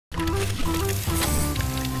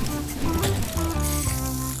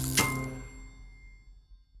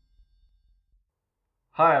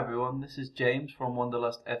Hi everyone, this is James from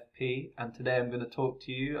Wanderlust FP, and today I'm going to talk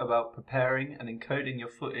to you about preparing and encoding your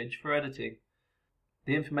footage for editing.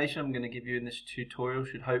 The information I'm going to give you in this tutorial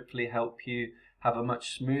should hopefully help you have a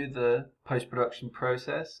much smoother post-production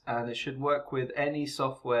process, and it should work with any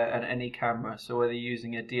software and any camera. So whether you're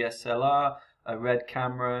using a DSLR, a Red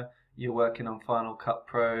camera, you're working on Final Cut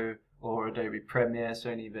Pro or Adobe Premiere,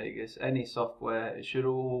 Sony Vegas, any software, it should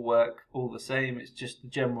all work all the same. It's just the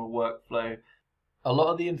general workflow. A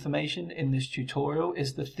lot of the information in this tutorial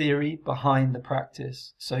is the theory behind the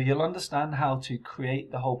practice. So you'll understand how to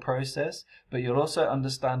create the whole process, but you'll also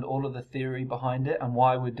understand all of the theory behind it and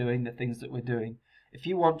why we're doing the things that we're doing. If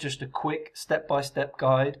you want just a quick step-by-step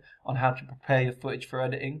guide on how to prepare your footage for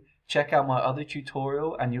editing, check out my other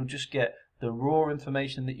tutorial and you'll just get the raw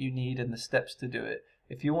information that you need and the steps to do it.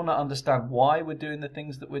 If you want to understand why we're doing the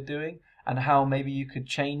things that we're doing and how maybe you could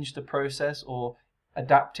change the process or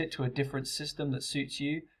adapt it to a different system that suits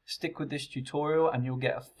you, stick with this tutorial and you'll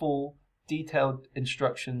get a full detailed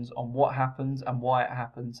instructions on what happens and why it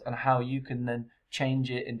happens and how you can then change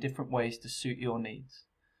it in different ways to suit your needs.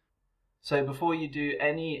 So before you do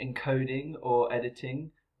any encoding or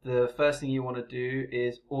editing, the first thing you want to do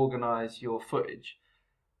is organize your footage.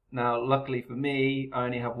 Now luckily for me, I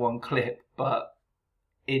only have one clip, but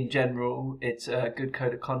in general, it's a good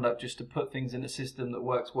code of conduct just to put things in a system that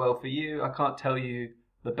works well for you. I can't tell you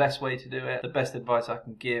the best way to do it. The best advice I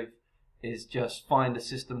can give is just find a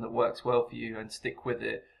system that works well for you and stick with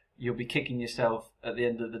it. You'll be kicking yourself at the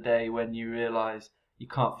end of the day when you realize you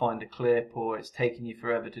can't find a clip or it's taking you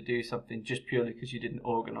forever to do something just purely because you didn't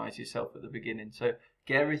organize yourself at the beginning. So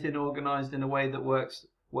get everything organized in a way that works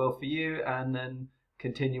well for you and then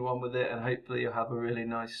continue on with it, and hopefully you'll have a really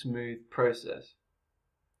nice smooth process.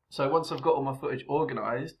 So once I've got all my footage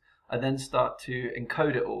organized, I then start to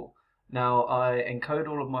encode it all. Now I encode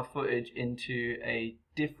all of my footage into a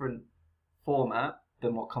different format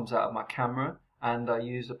than what comes out of my camera, and I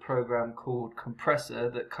use a program called Compressor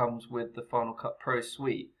that comes with the Final Cut Pro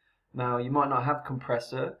suite. Now you might not have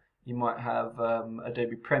Compressor, you might have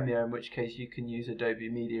Adobe Premiere, in which case you can use Adobe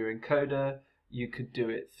Media Encoder, you could do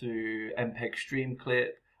it through MPEG Streamclip,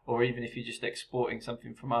 or even if you're just exporting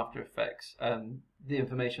something from After Effects, the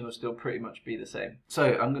information will still pretty much be the same. So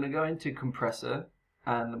I'm going to go into Compressor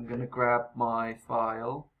and I'm going to grab my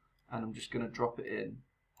file and I'm just going to drop it in.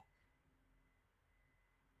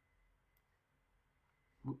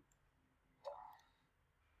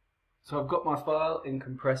 So I've got my file in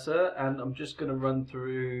Compressor and I'm just going to run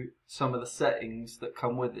through some of the settings that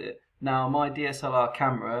come with it. Now my DSLR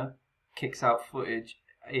camera kicks out footage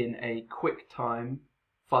in a QuickTime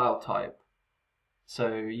file type.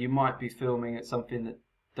 So you might be filming at something that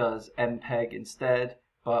does MPEG instead,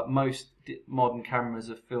 but most modern cameras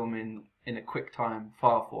are filming in a QuickTime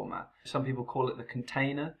file format. Some people call it the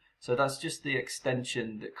container. So that's just the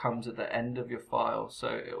extension that comes at the end of your file. So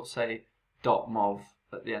it will say .mov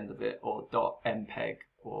at the end of it, or .mpeg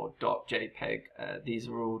or .jpeg. These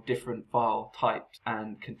are all different file types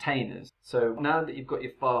and containers. So now that you've got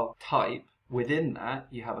your file type, within that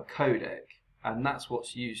you have a codec. And that's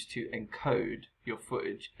what's used to encode your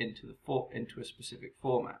footage into a specific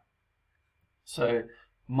format. So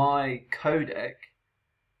my codec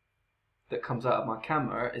that comes out of my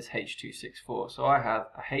camera is H.264. So I have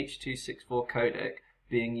a H.264 codec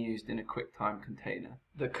being used in a QuickTime container.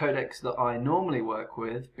 The codecs that I normally work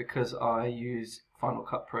with, because I use Final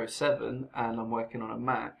Cut Pro 7 and I'm working on a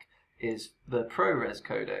Mac, is the ProRes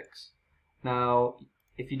codecs. Now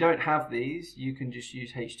if you don't have these, you can just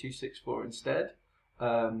use H.264 instead.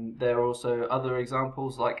 There are also other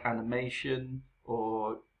examples like animation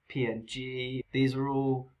or PNG. These are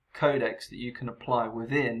all codecs that you can apply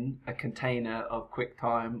within a container of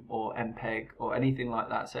QuickTime or MPEG or anything like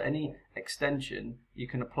that. So any extension you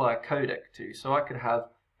can apply a codec to. So I could have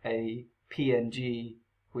a PNG,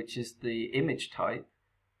 which is the image type,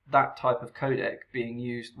 that type of codec being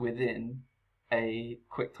used within a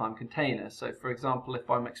QuickTime container. So for example, if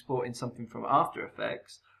I'm exporting something from After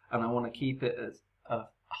Effects and I want to keep it as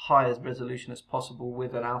high as resolution as possible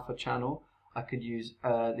with an alpha channel, I could use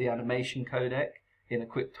the animation codec in a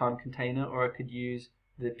QuickTime container, or I could use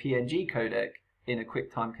the PNG codec in a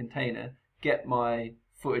QuickTime container, get my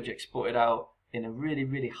footage exported out in a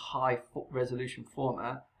really high resolution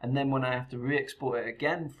format, and then when I have to re-export it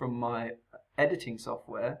again from my editing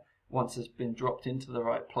software, once it's been dropped into the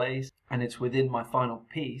right place and it's within my final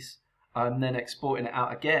piece, I'm then exporting it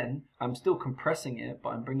out again. I'm still compressing it,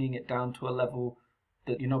 but I'm bringing it down to a level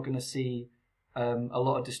that you're not going to see a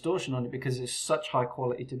lot of distortion on it because it's such high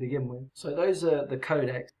quality to begin with. So those are the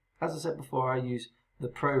codecs. As I said before, I use the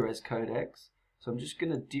ProRes codecs. So I'm just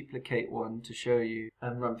going to duplicate one to show you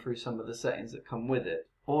and run through some of the settings that come with it.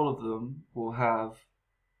 All of them will have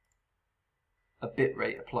a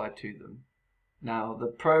bitrate applied to them. Now the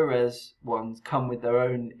ProRes ones come with their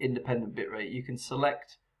own independent bitrate. You can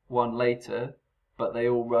select one later, but they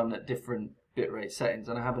all run at different bitrate settings,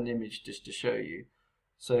 and I have an image just to show you.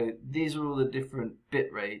 So these are all the different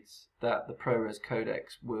bit rates that the ProRes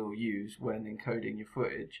codecs will use when encoding your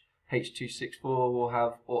footage. H.264 will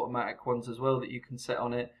have automatic ones as well that you can set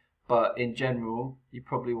on it, but in general you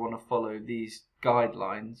probably want to follow these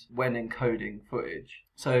guidelines when encoding footage.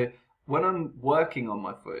 So when I'm working on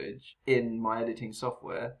my footage in my editing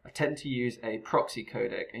software, I tend to use a proxy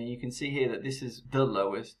codec, and you can see here that this is the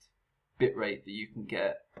lowest bitrate that you can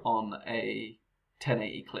get on a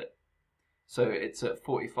 1080 clip. So it's at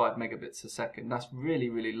 45 megabits a second. That's really,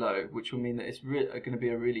 really low, which will mean that it's going to be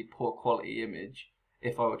a really poor quality image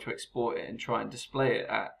if I were to export it and try and display it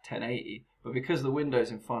at 1080. But because the windows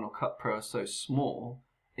in Final Cut Pro are so small,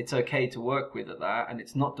 it's okay to work with at that, and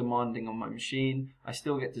it's not demanding on my machine. I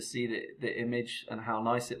still get to see the image and how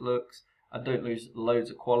nice it looks. I don't lose loads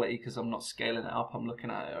of quality because I'm not scaling it up. I'm looking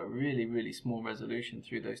at a really, really small resolution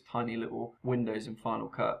through those tiny little windows in Final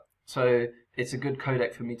Cut. So it's a good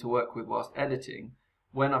codec for me to work with whilst editing.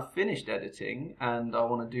 When I've finished editing and I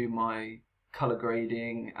want to do my color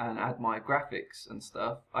grading and add my graphics and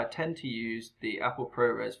stuff, I tend to use the Apple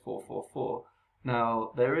ProRes 444.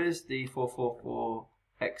 Now there is the 444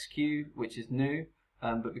 XQ, which is new,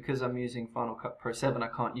 but because I'm using Final Cut Pro 7 I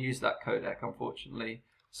can't use that codec, unfortunately,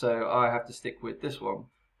 so I have to stick with this one.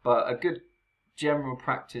 But a good general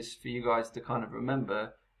practice for you guys to kind of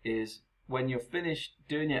remember is when you're finished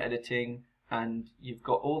doing your editing and you've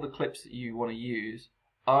got all the clips that you want to use,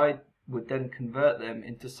 I would then convert them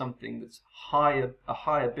into something that's a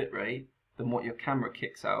higher bitrate than what your camera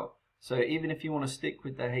kicks out. So even if you want to stick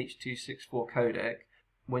with the H.264 codec,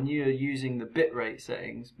 when you're using the bitrate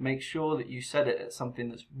settings, make sure that you set it at something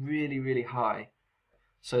that's really, really high,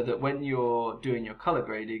 so that when you're doing your color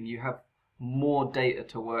grading, you have more data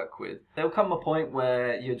to work with. There'll come a point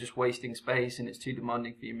where you're just wasting space and it's too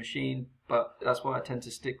demanding for your machine, but that's why I tend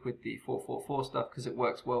to stick with the 444 stuff, because it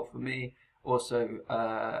works well for me. Also,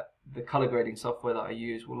 the color grading software that I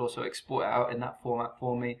use will also export it out in that format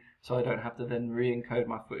for me, so I don't have to then re-encode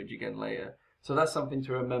my footage again later. So that's something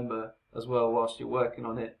to remember as well whilst you're working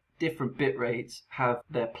on it. Different bit rates have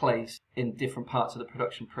their place in different parts of the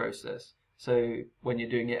production process. So when you're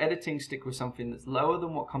doing your editing, stick with something that's lower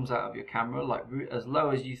than what comes out of your camera, like as low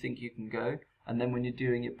as you think you can go. And then when you're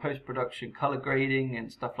doing your post-production color grading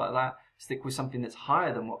and stuff like that, stick with something that's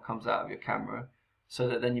higher than what comes out of your camera, so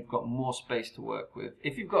that then you've got more space to work with.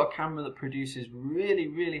 If you've got a camera that produces really,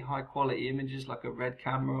 really high quality images, like a Red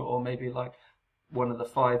camera or maybe like one of the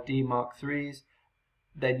 5D Mark IIIs,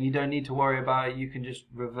 then you don't need to worry about it. You can just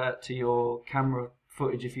revert to your camera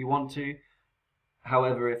footage if you want to.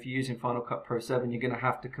 However, if you're using Final Cut Pro 7, you're going to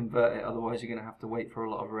have to convert it, otherwise you're going to have to wait for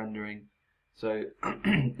a lot of rendering. So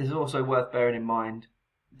this is also worth bearing in mind,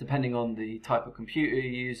 depending on the type of computer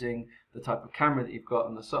you're using, the type of camera that you've got,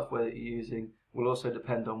 and the software that you're using will also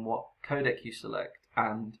depend on what codec you select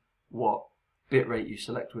and what bitrate you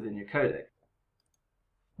select within your codec.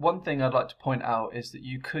 One thing I'd like to point out is that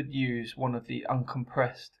you could use one of the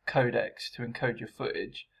uncompressed codecs to encode your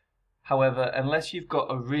footage. However, unless you've got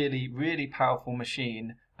a really, really powerful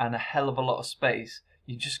machine and a hell of a lot of space,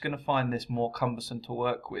 you're just going to find this more cumbersome to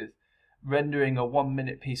work with. Rendering a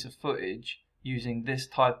 1-minute piece of footage using this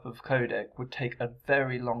type of codec would take a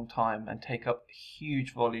very long time and take up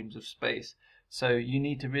huge volumes of space. So you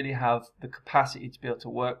need to really have the capacity to be able to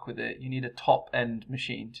work with it. You need a top-end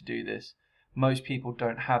machine to do this. Most people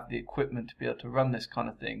don't have the equipment to be able to run this kind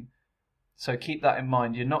of thing. So keep that in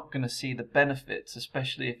mind. You're not going to see the benefits,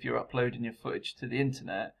 especially if you're uploading your footage to the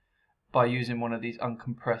internet, by using one of these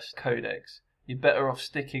uncompressed codecs. You're better off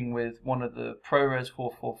sticking with one of the ProRes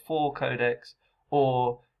 444 codecs,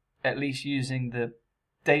 or at least using the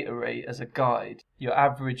data rate as a guide. Your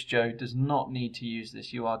average Joe does not need to use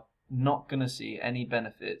this. You are not going to see any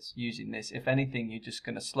benefits using this. If anything, you're just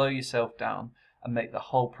going to slow yourself down and make the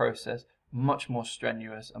whole process much more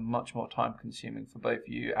strenuous and much more time consuming for both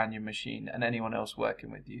you and your machine and anyone else working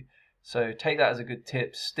with you. So take that as a good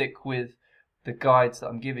tip. Stick with the guides that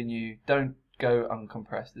I'm giving you. Don't go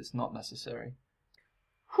uncompressed. It's not necessary.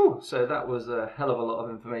 Whew, so that was a hell of a lot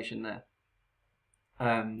of information there.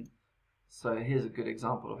 So here's a good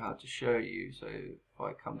example of how to show you. So if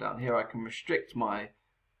I come down here, I can restrict my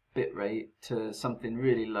bitrate to something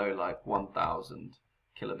really low, like 1000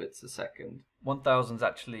 kilobits a second. 1000 is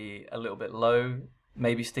actually a little bit low.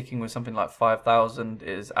 Maybe sticking with something like 5000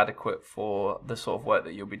 is adequate for the sort of work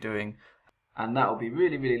that you'll be doing. and that will be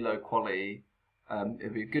really, really low quality.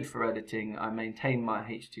 It'll be good for editing. I maintain my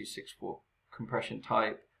H.264 compression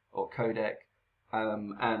type or codec,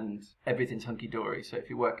 and everything's hunky-dory. So if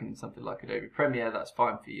you're working in something like Adobe Premiere, that's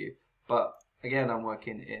fine for you. But again, I'm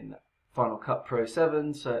working in Final Cut Pro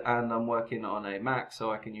 7, and I'm working on a Mac,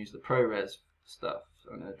 so I can use the ProRes stuff.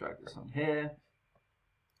 So I'm going to drag this on here.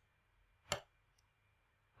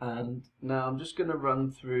 And now I'm just going to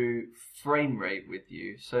run through frame rate with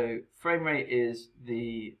you. So frame rate is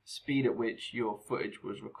the speed at which your footage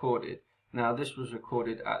was recorded. Now this was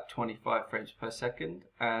recorded at 25 frames per second,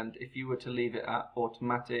 and if you were to leave it at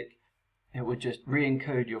automatic, it would just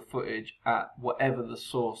re-encode your footage at whatever the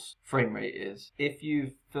source frame rate is. If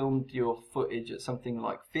you filmed your footage at something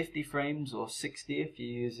like 50 frames or 60 if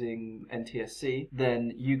you're using NTSC,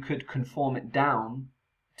 then you could conform it down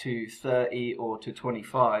to 30 or to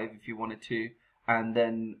 25 if you wanted to, and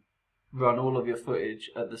then run all of your footage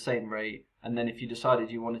at the same rate. And then if you decided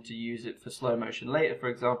you wanted to use it for slow motion later, for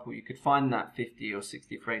example, you could find that 50 or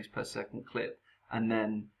 60 frames per second clip and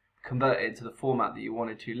then convert it into the format that you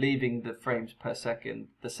wanted to, leaving the frames per second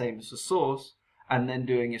the same as the source, and then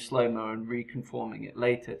doing your slow-mo and reconforming it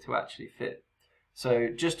later to actually fit. So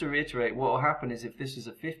just to reiterate, what will happen is if this is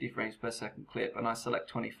a 50 frames per second clip and I select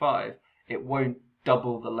 25, it won't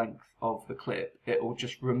double the length of the clip. It will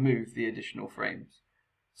just remove the additional frames.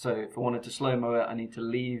 So if I wanted to slow-mo it, I need to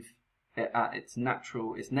leave it at its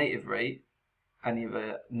native rate, and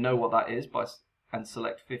either know what that is and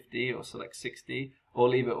select 50 or select 60, or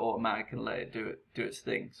leave it automatic and let it do its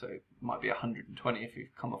thing. So it might be 120 if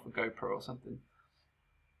you've come off a GoPro or something.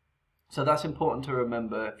 So that's important to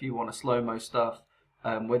remember if you want to slow-mo stuff,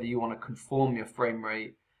 whether you want to conform your frame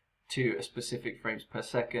rate to a specific frames per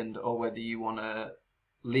second, or whether you want to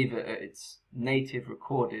leave it at its native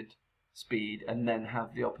recorded speed and then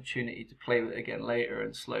have the opportunity to play with it again later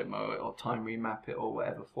and slow-mo it or time remap it, or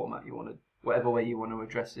whatever format you want to, whatever way you want to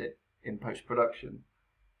address it in post-production.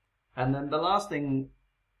 And then the last thing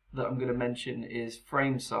that I'm going to mention is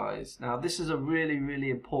frame size. Now this is a really, really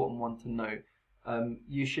important one to note.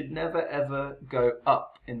 You should never ever go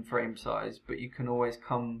up in frame size, but you can always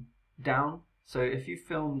come down. So if you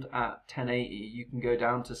filmed at 1080, you can go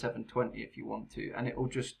down to 720 if you want to, and it will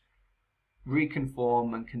just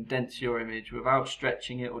reconform and condense your image without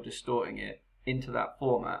stretching it or distorting it into that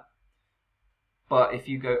format. But if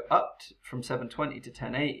you go up from 720 to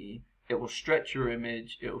 1080, it will stretch your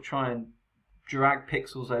image, it will try and drag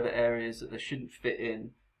pixels over areas that they shouldn't fit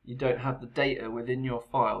in. You don't have the data within your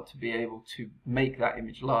file to be able to make that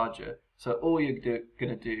image larger. So all you're going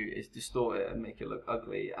to do is distort it and make it look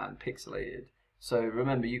ugly and pixelated. So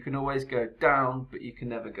remember, you can always go down, but you can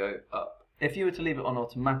never go up. If you were to leave it on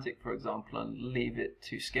automatic, for example, and leave it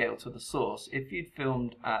to scale to the source, if you'd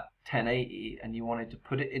filmed at 1080 and you wanted to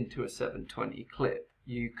put it into a 720 clip,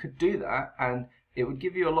 you could do that, and it would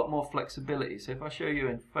give you a lot more flexibility. So if I show you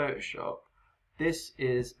in Photoshop, this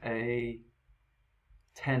is a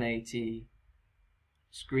 1080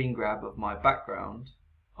 screen grab of my background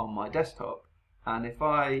on my desktop, and if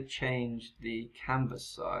I change the canvas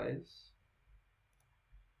size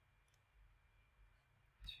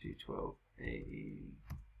to 1280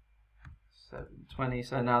 720,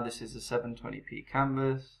 so now this is a 720p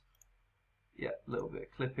canvas. Yeah, a little bit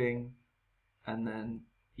of clipping, and then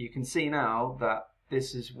you can see now that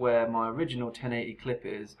this is where my original 1080 clip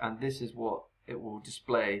is, and this is what it will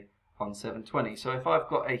display on 720. So if I've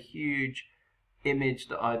got a huge image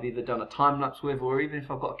that I've either done a time-lapse with, or even if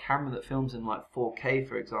I've got a camera that films in like 4K,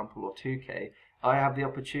 for example, or 2K, I have the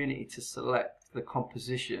opportunity to select the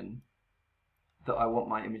composition that I want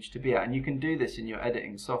my image to be at. And you can do this in your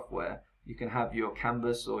editing software. You can have your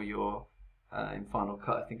canvas or your, in Final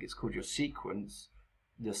Cut, I think it's called your sequence,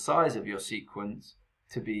 the size of your sequence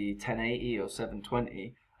to be 1080 or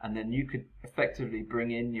 720, and then you could effectively bring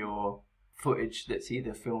in your footage that's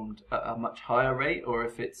either filmed at a much higher rate, or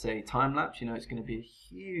if it's a time-lapse, you know, it's going to be a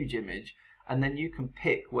huge image, and then you can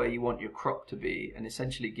pick where you want your crop to be, and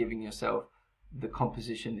essentially giving yourself the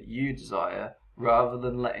composition that you desire, rather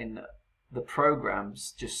than letting the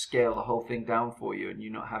programs just scale the whole thing down for you and you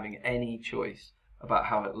not having any choice about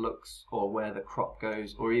how it looks or where the crop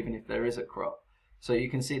goes, or even if there is a crop. So you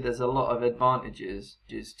can see there's a lot of advantages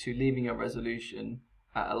just to leaving your resolution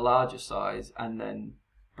at a larger size and then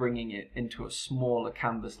bringing it into a smaller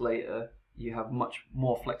canvas later. You have much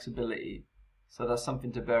more flexibility, so that's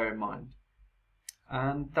something to bear in mind.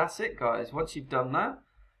 And that's it, guys. Once you've done that,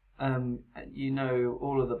 you know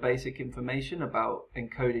all of the basic information about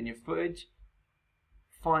encoding your footage.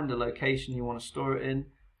 Find the location you want to store it in.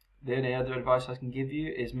 The only other advice I can give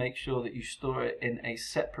you is make sure that you store it in a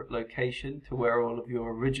separate location to where all of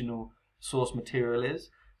your original source material is.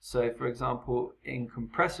 So for example, in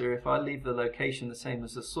compressor, if I leave the location the same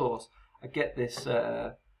as the source, I get this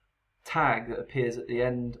tag that appears at the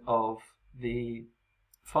end of the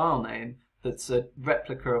file name that's a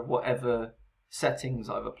replica of whatever settings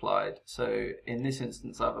I've applied. So in this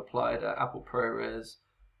instance, I've applied Apple ProRes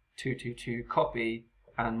 222 copy,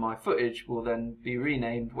 and my footage will then be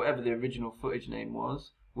renamed whatever the original footage name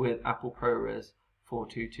was with Apple ProRes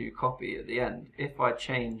 422 copy at the end. If I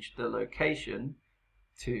change the location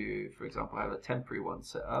to, for example, I have a temporary one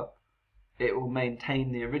set up, it will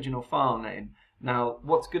maintain the original file name. Now,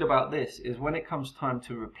 what's good about this is when it comes time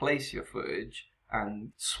to replace your footage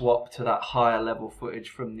and swap to that higher level footage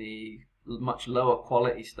from the much lower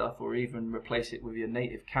quality stuff, or even replace it with your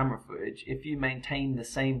native camera footage, if you maintain the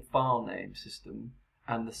same file name system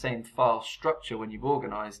and the same file structure when you've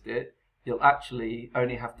organized it, you'll actually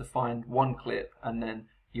only have to find one clip, and then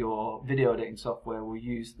your video editing software will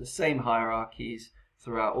use the same hierarchies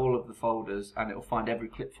throughout all of the folders, and it will find every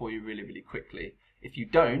clip for you really, really quickly. If you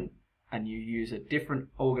don't, and you use a different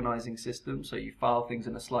organizing system, so you file things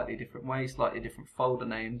in a slightly different way, slightly different folder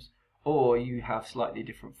names, or you have slightly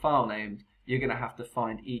different file names, you're going to have to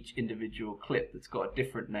find each individual clip that's got a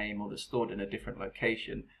different name or that's stored in a different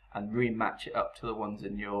location and rematch it up to the ones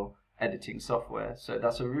in your editing software. So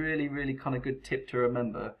that's a really, really kind of good tip to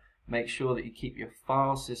remember. Make sure that you keep your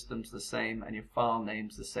file systems the same and your file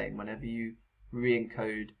names the same whenever you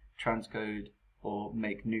re-encode, transcode, or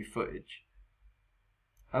make new footage.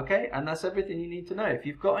 Okay, and that's everything you need to know. If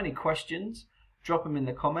you've got any questions, drop them in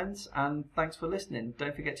the comments, and thanks for listening.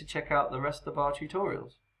 Don't forget to check out the rest of our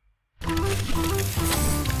tutorials.